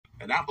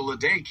An apple a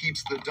day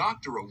keeps the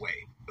doctor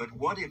away. But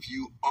what if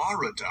you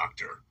are a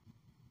doctor?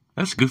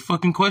 That's a good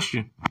fucking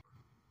question.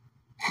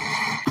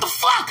 The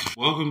fuck?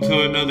 Welcome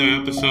to another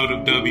episode of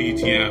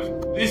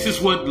WTF. This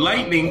is what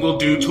lightning will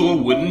do to a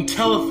wooden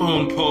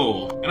telephone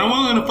pole. And I'm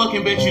willing to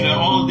fucking bet you that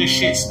all of this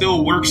shit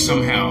still works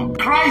somehow.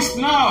 Christ,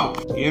 no!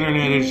 The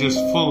internet is just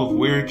full of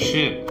weird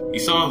shit. He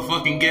saw the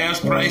fucking gas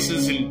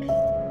prices and...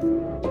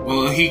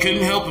 well, he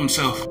couldn't help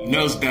himself. He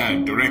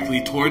nosedived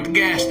directly toward the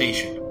gas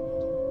station.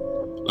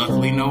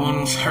 Luckily, no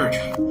one was hurt.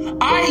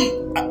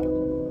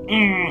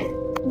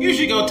 You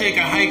should go take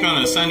a hike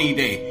on a sunny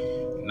day.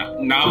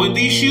 Not with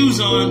these shoes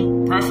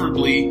on,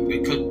 preferably,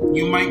 because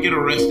you might get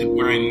arrested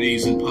wearing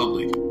these in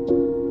public.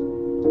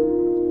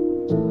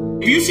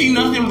 If you see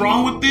nothing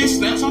wrong with this,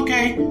 that's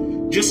okay.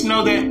 Just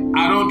know that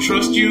I don't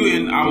trust you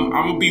and I'm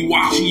gonna be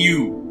watching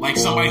you like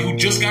somebody who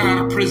just got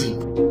out of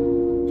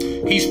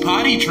prison. He's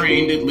potty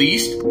trained at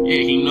least.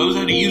 Yeah, he knows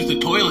how to use the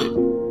toilet.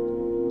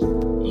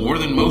 More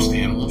than most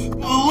animals.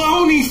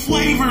 Bologna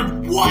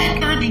flavored,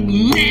 what are the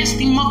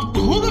nasty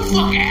who the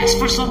fuck asked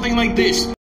for something like this?